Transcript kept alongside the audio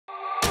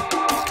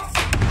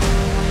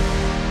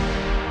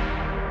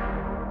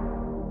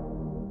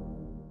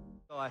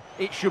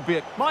It should be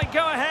a... Might go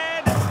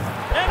ahead.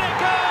 In it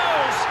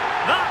goes.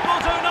 That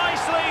will do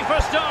nicely for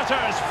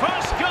starters.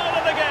 First goal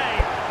of the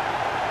game.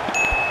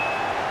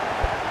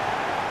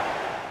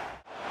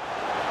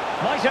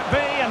 Might it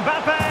be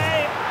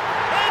Mbappé?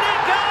 In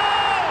it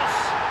goes!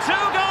 2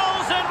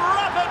 goals in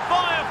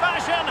rapid-fire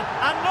fashion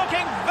and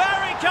looking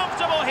very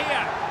comfortable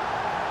here.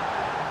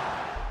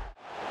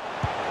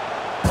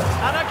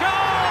 And a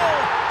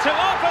goal to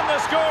open the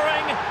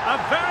scoring. A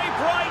very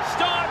bright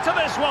start to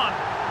this one.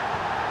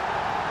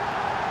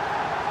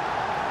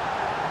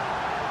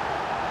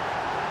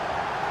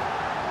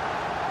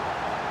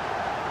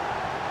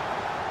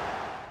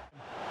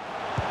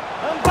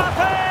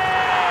 Mbappé!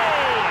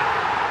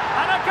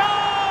 And a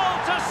goal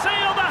to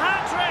seal the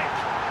hat-trick.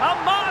 A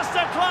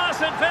masterclass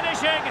in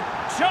finishing.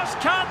 Just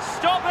can't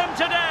stop him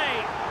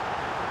today.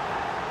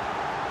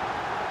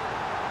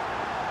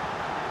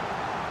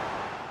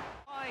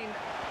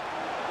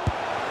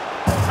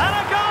 And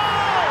a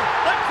goal!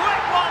 The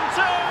quick one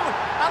too.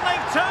 And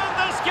they've turned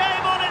this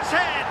game on its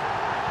head.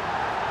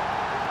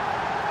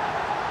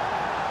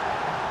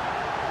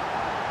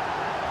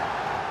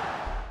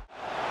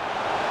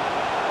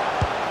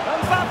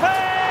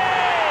 Mbappé!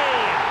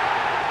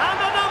 And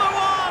another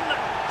one!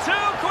 2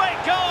 quick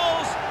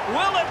goals.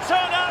 Will it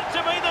turn out to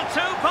be the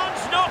 2-punch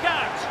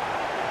knockout?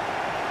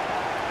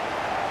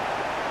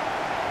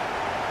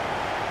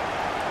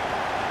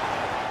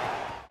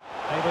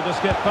 Able to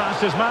skip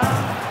past his man.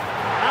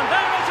 And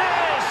there it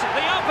is!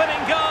 The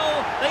opening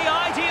goal. The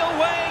ideal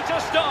way to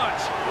start.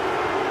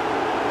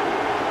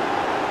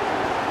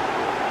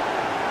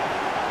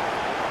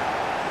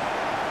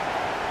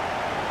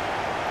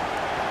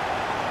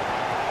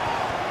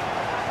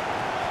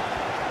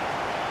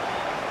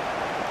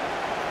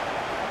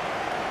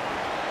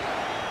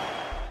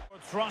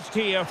 Thrust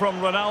here from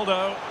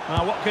Ronaldo.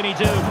 Now what can he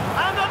do?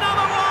 And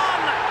another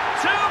one!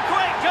 2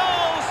 quick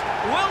goals!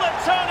 Will it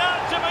turn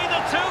out to be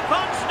the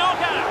 2-punch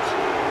knockout?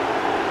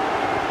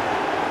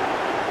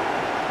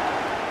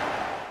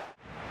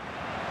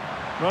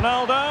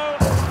 Ronaldo.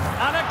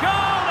 And a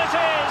goal it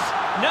is!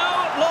 No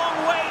long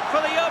wait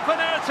for the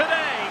opener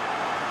today.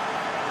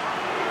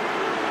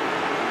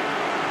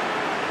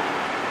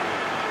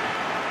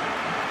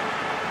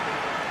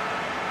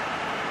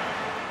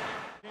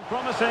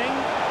 Promising.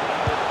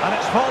 And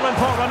it's fallen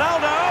for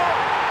Ronaldo.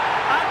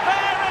 And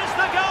there is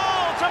the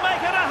goal to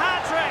make it a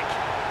hat-trick.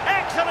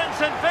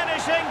 Excellence in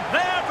finishing,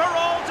 there for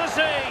all to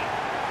see.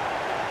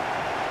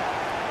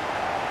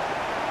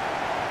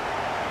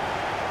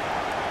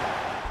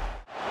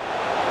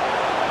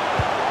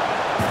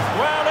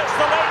 Well, it's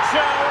the late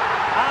show,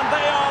 and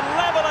they are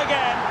level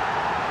again.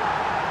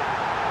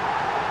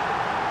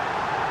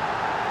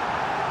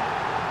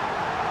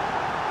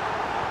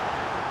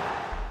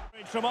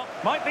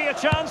 Might be a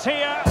chance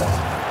here.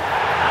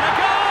 And a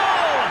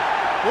goal!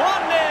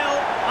 1-0,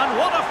 and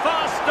what a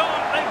fast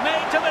start they've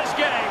made to this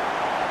game.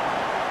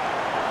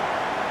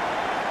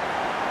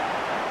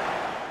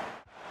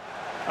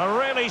 A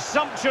really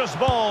sumptuous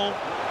ball.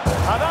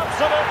 An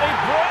absolutely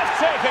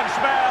breathtaking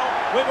spell.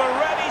 We were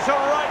ready to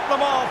write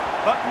them off,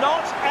 but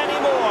not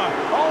anymore.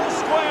 All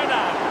square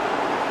now.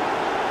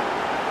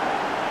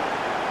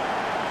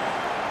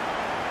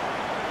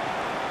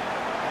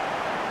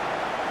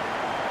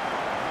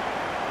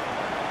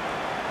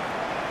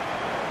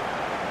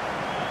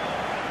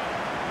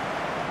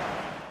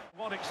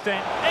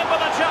 Extent. In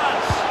with a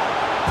chance.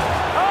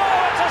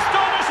 Oh, it's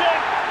astonishing.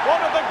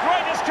 One of the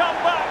greatest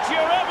comebacks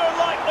you're ever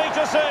likely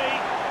to see.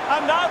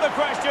 And now the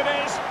question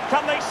is,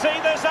 can they see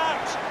this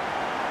out?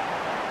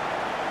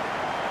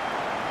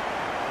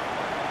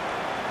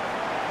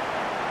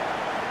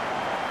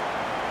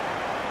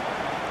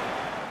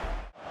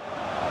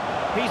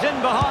 He's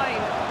in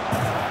behind.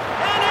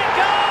 In it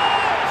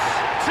goes!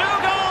 2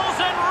 goals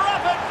in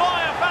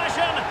rapid-fire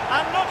fashion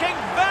and looking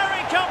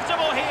very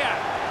comfortable here.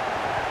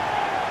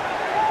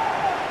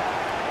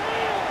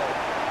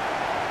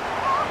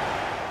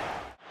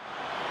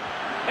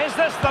 Is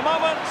this the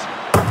moment?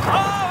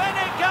 Oh, in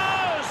it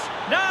goes!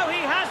 Now he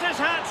has his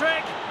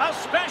hat-trick. A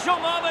special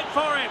moment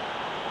for him.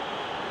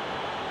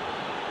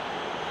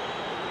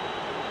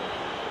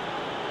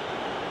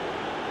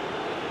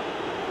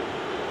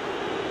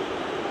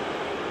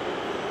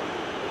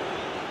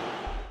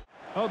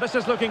 Oh, this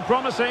is looking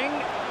promising.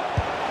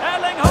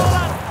 Erling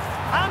Haaland!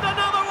 And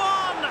another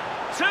one!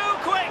 2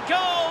 quick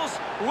goals!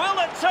 Will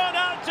it turn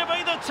out to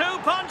be the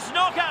 2-punch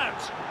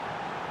knockout?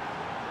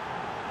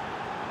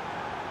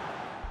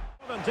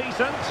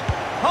 Decent.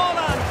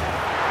 Haaland.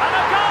 And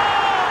a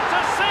goal to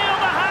seal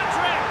the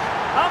hat-trick.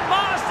 A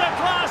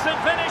masterclass in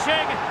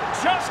finishing.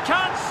 Just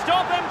can't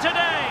stop him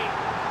today.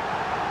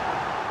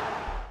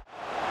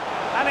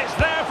 And it's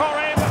there for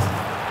him.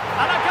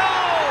 And a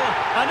goal.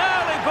 An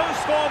early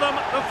boost for them.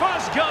 The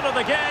first goal of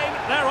the game.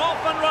 They're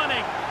off and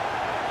running.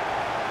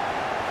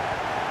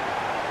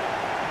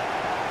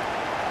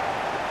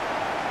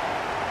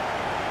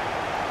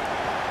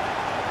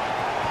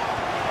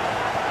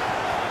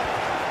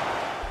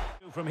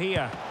 From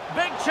here.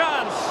 Big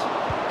chance.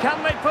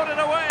 Can they put it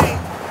away?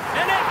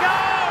 In it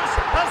goes!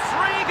 A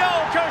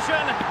Three-goal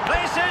cushion.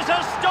 This is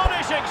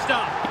astonishing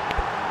stuff.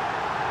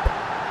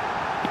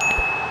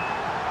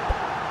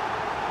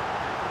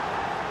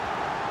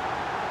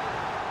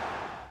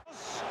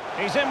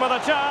 He's in with a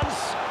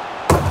chance.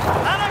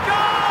 And a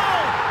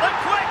goal! The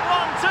quick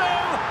 1-2.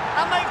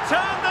 And they've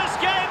turned this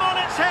game on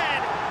its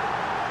head.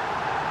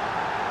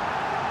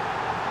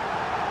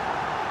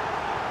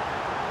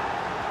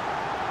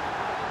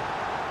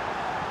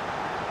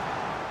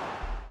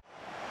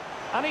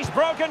 And he's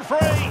broken free.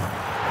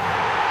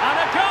 And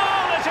a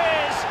goal it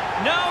is.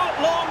 No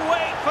long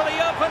wait for the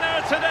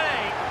opener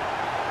today.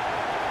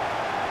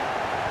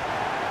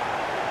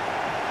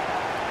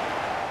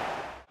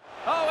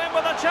 Oh, in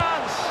with a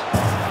chance.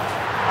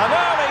 An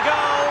early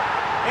goal.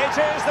 It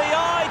is the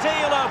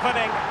ideal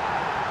opening.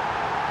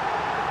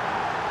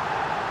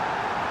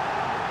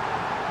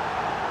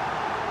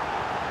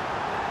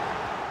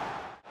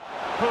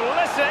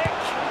 Pulisic.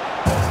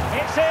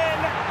 It's in.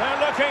 They're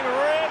looking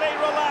really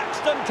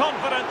relaxed and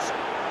confident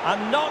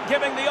and not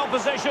giving the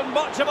opposition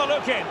much of a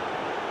look in.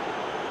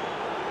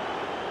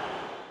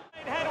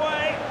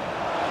 Headway.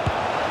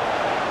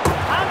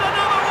 And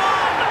another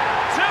one.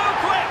 Two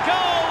quick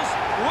goals.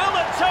 Will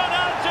it turn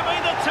out to be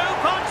the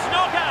two-punch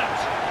knockout?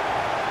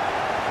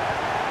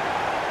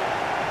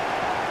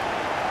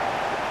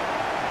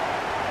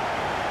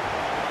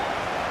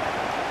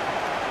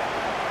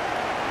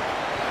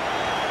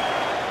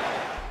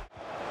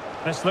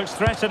 This looks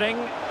threatening.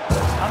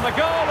 And the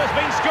goal has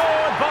been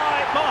scored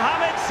by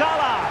Mohamed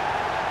Salah.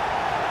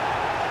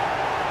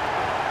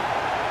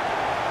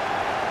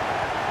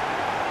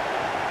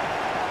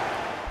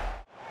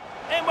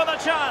 In with a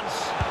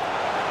chance.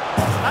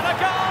 And a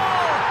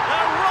goal!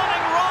 They're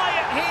running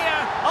riot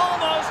here,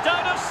 almost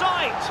out of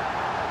sight.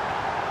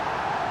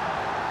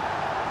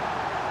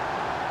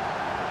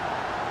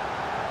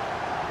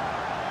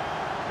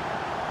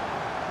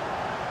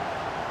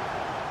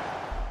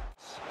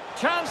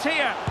 Chance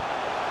here.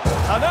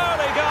 An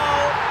early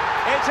goal.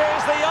 It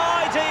is the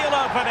ideal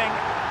opening.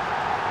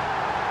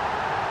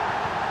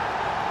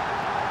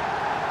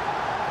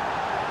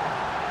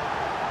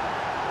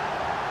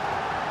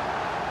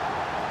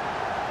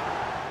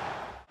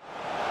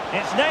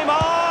 It's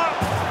Neymar.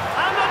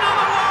 And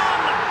another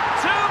one.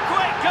 Two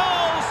quick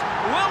goals.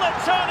 Will it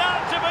turn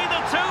out to be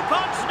the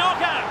two-punch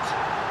knockout?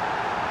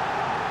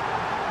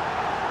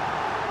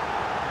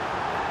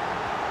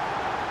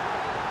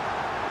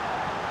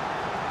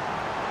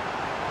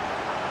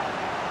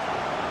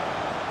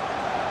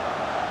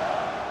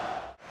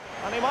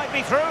 And he might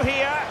be through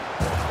here.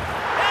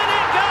 In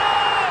it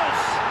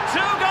goes!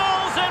 Two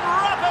goals in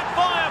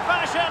rapid-fire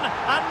fashion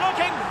and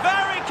looking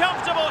very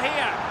comfortable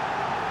here.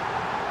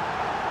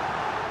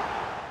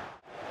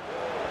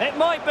 It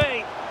might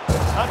be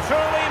a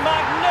truly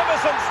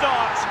magnificent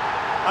start.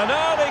 An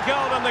early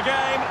goal in the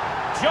game,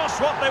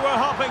 just what they were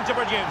hoping to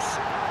produce.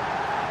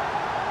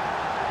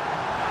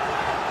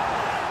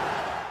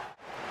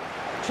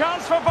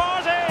 Chance for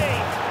Bardi.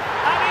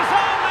 And he's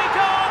only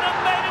gone and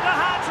made it a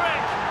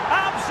hat-trick.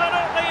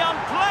 Absolutely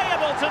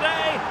unplayable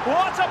today.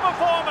 What a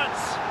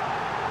performance.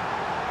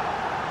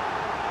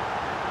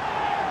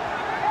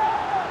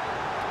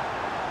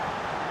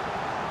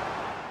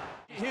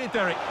 Here,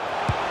 Derek.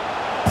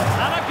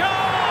 And a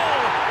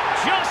goal!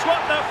 Just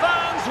what the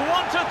fans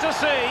wanted to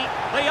see.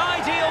 The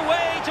ideal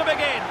way to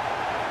begin.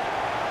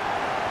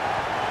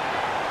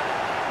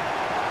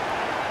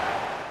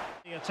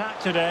 The attack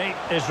today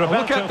is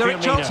Roberto Firmino.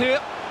 Derek, chance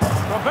here.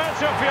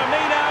 Roberto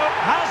Firmino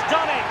has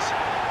done it.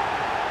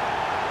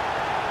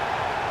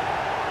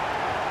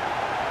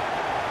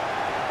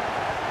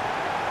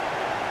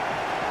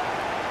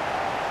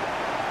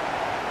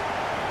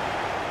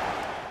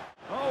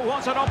 Oh,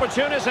 what an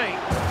opportunity.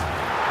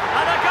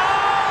 And a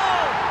goal!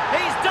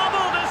 He's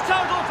doubled his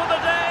total for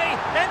the day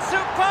in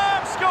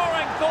superb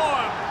scoring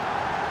form.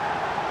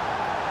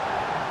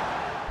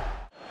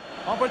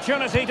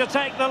 Opportunity to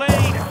take the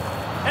lead.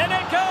 In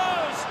it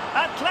goes!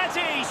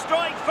 Atleti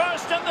strike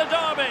first in the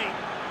derby.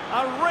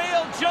 A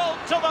real jolt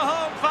to the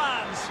home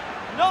fans.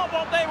 Not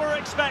what they were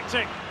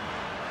expecting.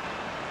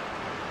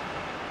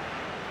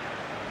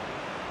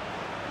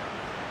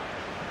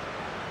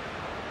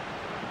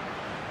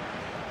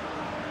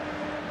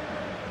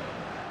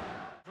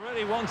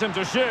 Really want him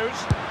to shoot.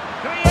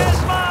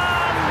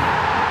 Griezmann!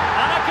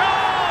 And a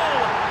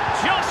goal!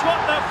 Just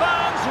what the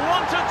fans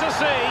wanted to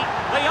see.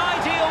 The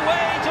ideal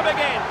way to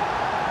begin.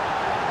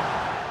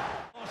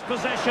 Lost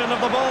possession of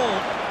the ball.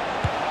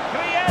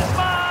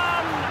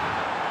 Griezmann!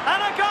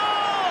 And a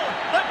goal!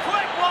 The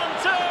quick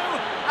 1-2.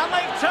 And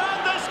they've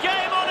turned this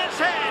game on its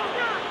head.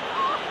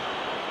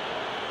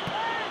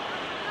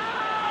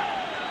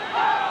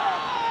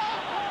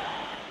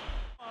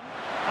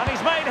 And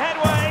he's made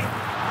headway.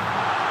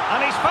 And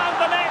he's found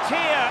the net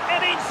here,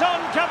 Edinson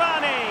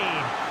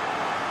Cavani.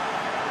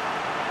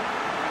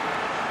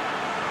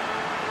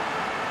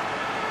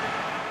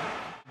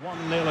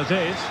 1-0 it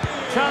is.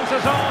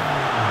 Chances on.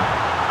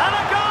 And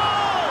a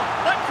goal!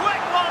 The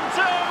quick 1-2.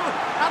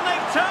 And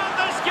they've turned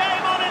this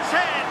game on its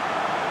head.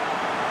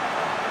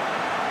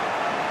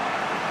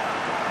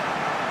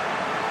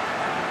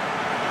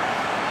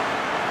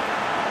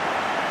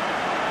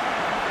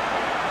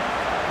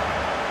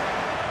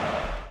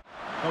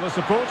 Well, the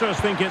supporters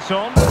think it's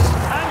on.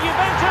 And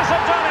Juventus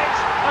have done it!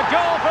 A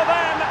goal for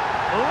them!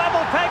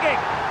 Level pegging!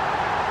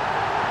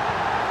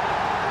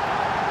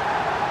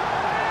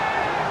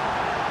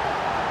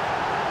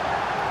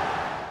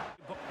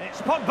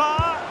 It's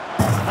Pogba.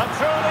 A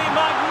truly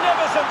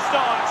magnificent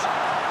start.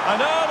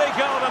 An early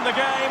goal in the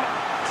game.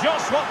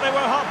 Just what they were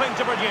hoping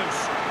to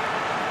produce.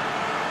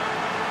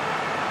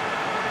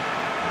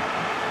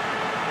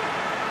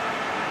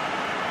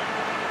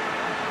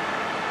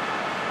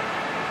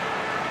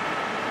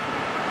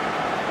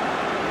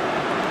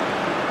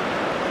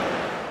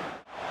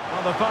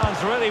 The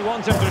fans really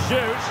want him to shoot.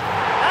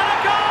 And a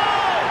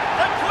goal!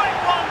 The quick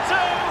one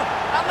too!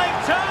 And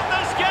they've turned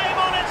this game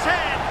on its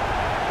head.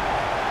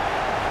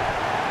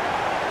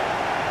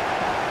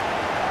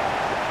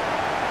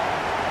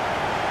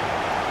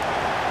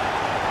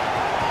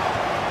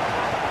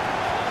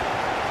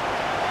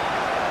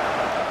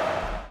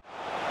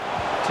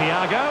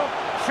 Thiago.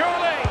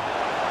 Surely.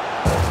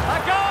 A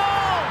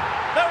goal!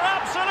 They're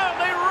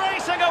absolutely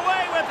racing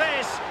away with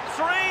this.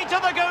 3 to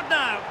the good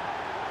now.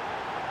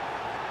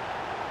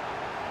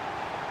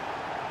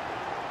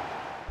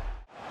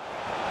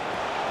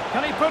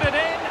 Can he put it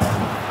in?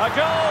 A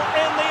goal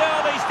in the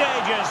early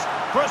stages.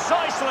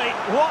 Precisely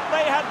what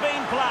they had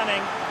been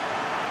planning.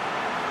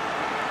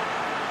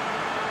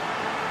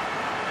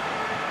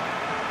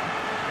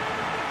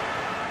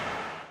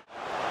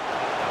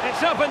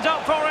 It's opened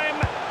up for him.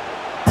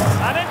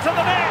 And into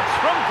the net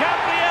from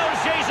Gabriel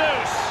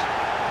Jesus.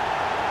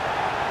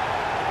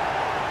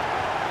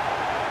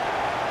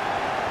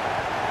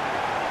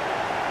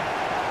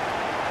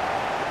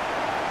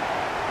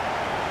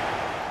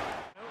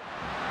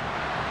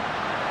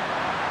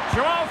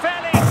 Joao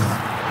Felix,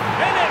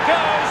 in it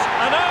goes,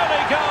 an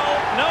early goal,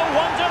 no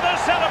wonder they're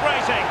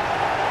celebrating.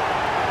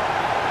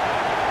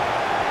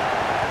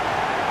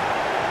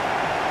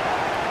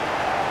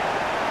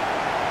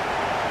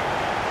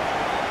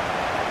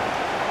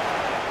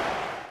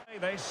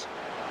 This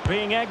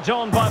being egged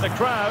on by the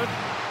crowd,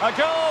 a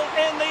goal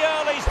in the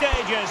early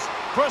stages,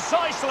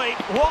 precisely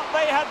what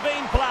they had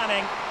been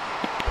planning.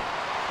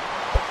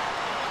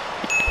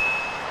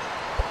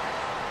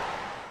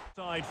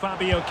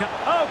 Fabio,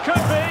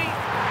 could be,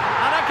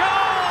 and a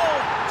goal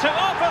to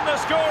open the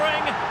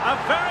scoring. A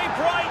very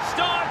bright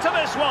start to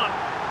this one.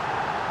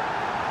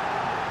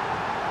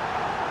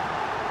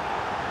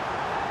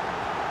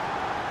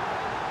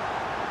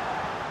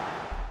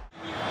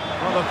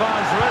 Well, the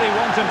fans really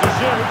want him to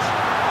shoot,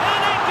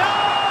 and it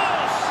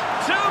goes!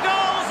 2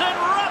 goals in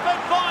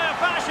rapid-fire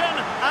fashion,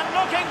 and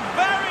looking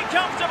very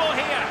comfortable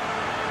here.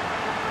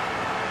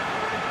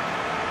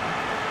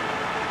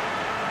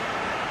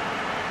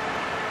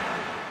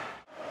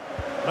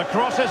 The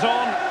cross is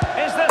on.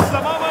 Is this the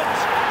moment?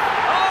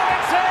 Oh,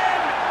 it's in!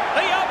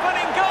 The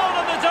opening goal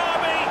of the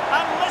derby,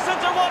 and listen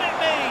to what it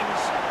means.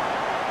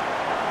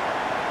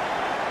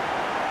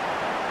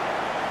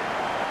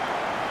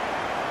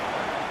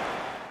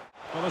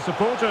 Well, the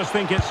supporters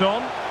think it's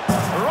on.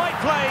 Right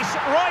place,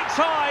 right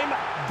time,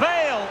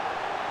 Bale.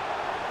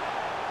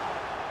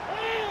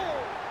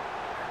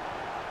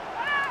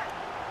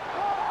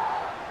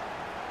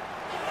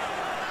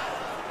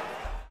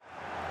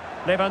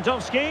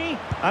 Lewandowski,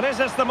 and is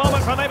this the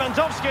moment for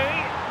Lewandowski?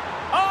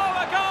 Oh,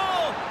 a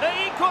goal! The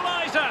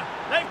equaliser!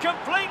 They've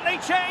completely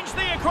changed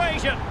the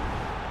equation.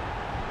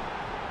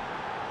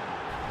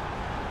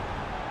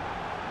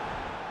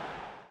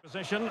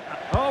 Position.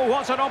 Oh,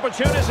 what an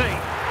opportunity!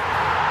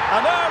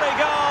 An early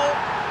goal.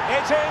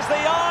 It is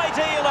the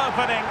ideal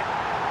opening.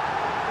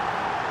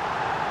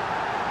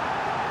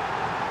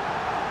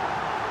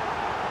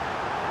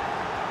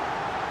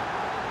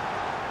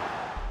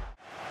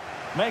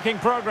 Making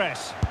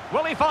progress.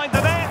 Will he find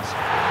the net?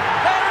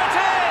 There it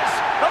is!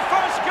 The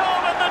first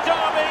goal in the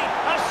derby.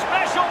 A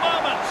special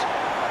moment.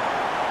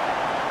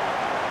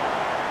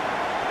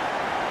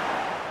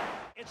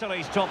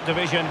 Italy's top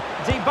division.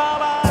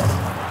 Dybala.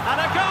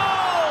 And a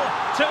goal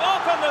to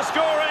open the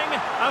scoring.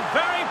 A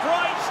very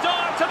bright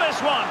start to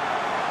this one.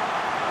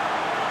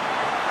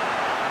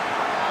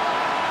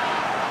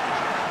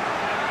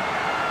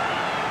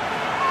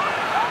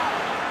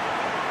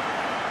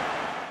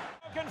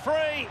 Broken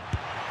free.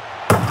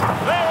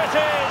 There it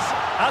is,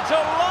 a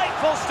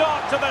delightful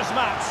start to this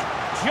match.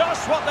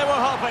 Just what they were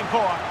hoping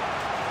for.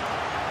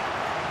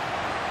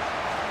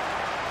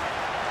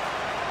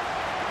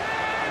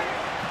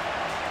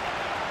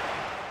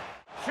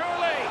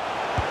 Surely,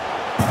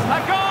 a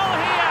goal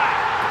here,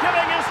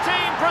 giving his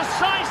team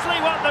precisely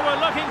what they were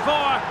looking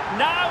for.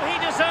 Now he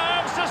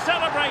deserves to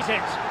celebrate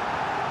it.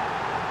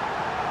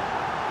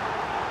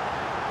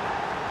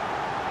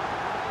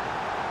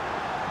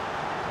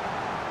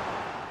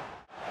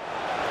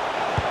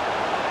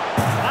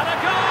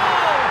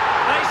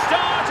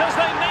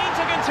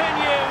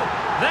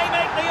 They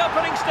make the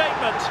opening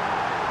statement.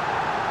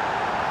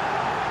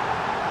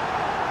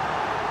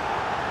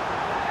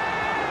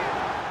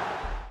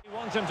 He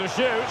wants him to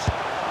shoot.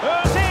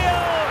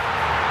 Ozil!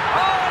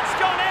 Oh, it's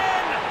gone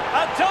in!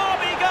 A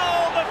derby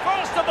goal, the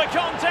first of the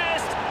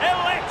contest.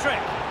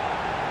 Electric.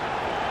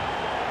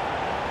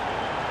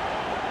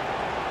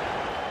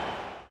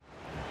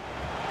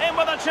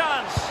 with a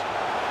chance.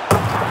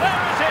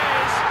 There it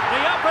is,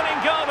 the opening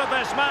goal of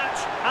this match,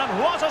 and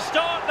what a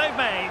start they've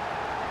made.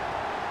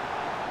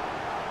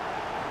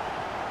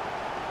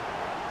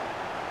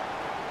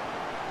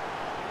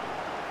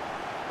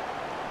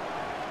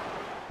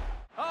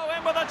 Oh,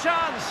 in with a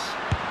chance.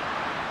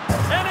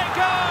 In it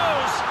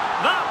goes.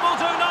 That will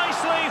do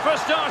nicely for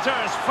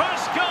starters.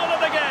 First goal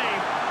of the game.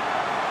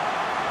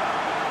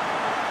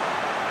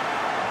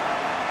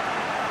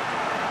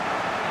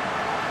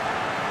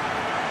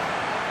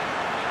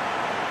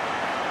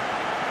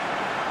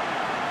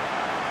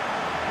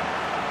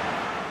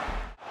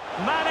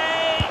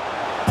 Mane.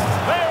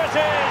 There it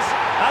is.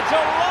 A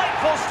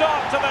delightful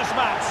start to this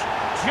match.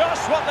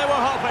 Just what they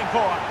were hoping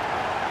for.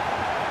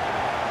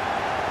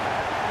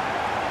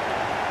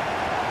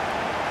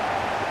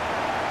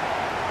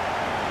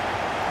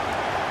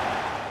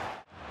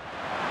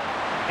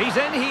 He's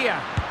in here.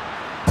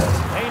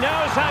 He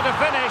knows how to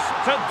finish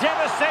to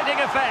devastating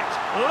effect.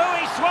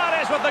 Luis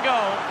Suarez with the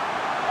goal.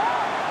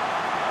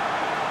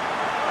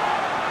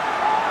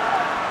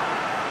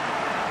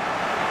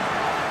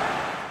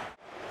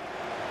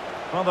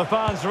 Well, the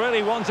fans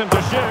really want him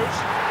to shoot.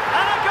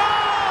 And a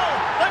goal!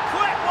 The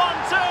quick one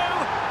too!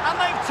 And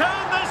they've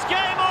turned this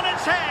game on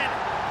its head.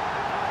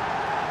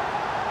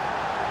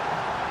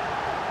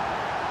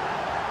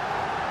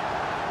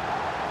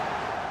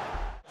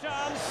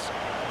 Chance.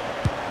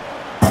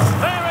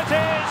 There it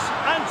is,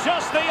 and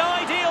just the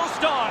ideal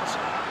start.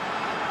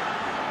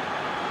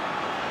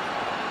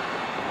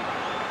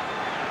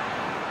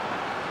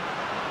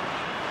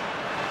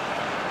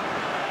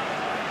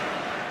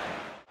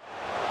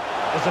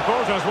 The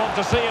supporters want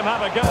to see him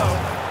have a go.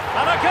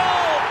 And a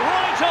goal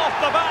right off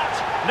the bat.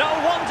 No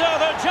wonder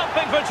they're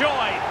jumping for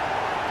joy.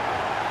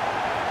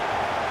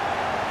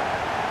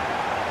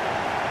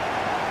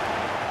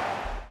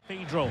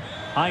 Pedro.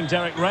 I'm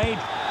Derek Raid.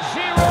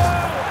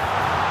 Giroud!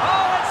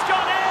 Oh, it's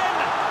gone in!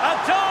 A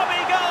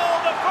derby goal,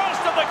 the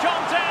first of the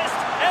contest.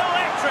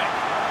 Electric.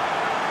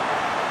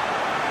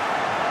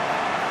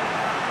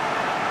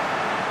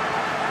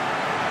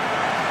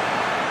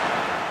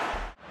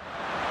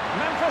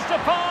 Memphis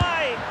Depay.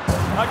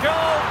 A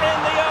goal in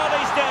the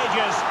early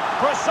stages.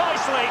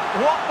 Precisely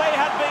what they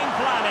had been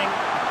planning.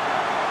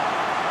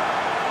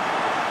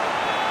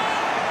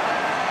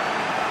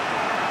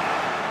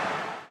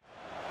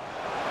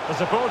 The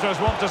supporters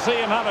want to see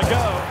him have a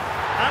go.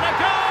 And a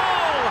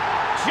goal!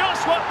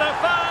 Just what the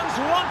fans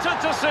wanted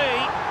to see.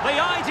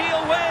 The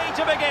ideal way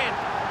to begin.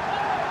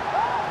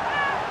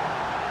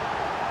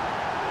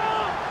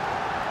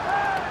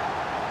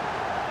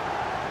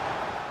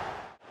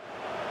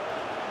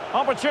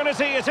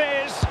 Opportunity it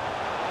is.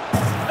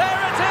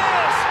 There it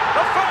is!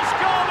 The first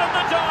goal in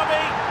the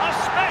derby. A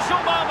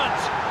special moment.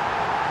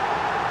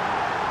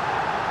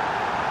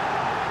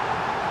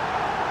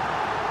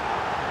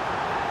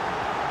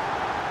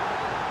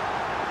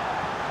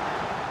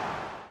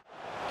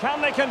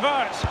 Can they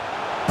convert?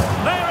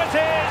 There it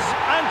is,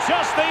 and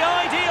just the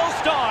ideal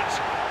start.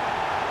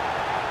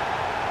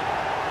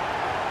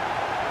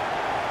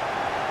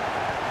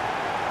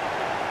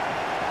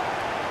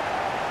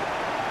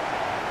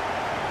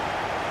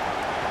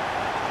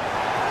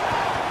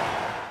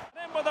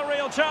 In with a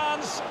real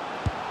chance.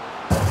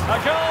 A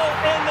goal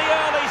in the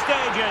early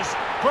stages.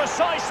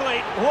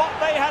 Precisely what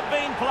they had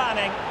been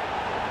planning.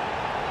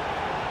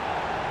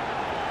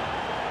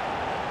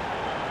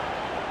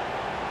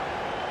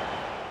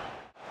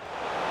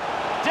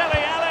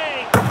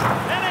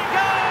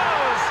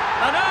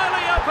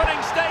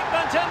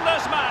 Statement in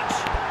this match,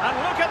 and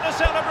look at the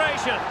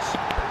celebrations.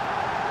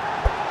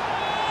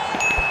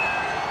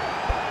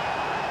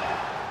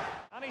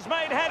 And he's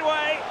made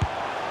headway.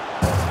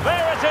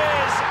 There it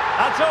is,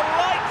 a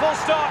delightful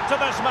start to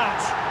this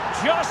match,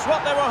 just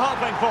what they were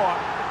hoping for.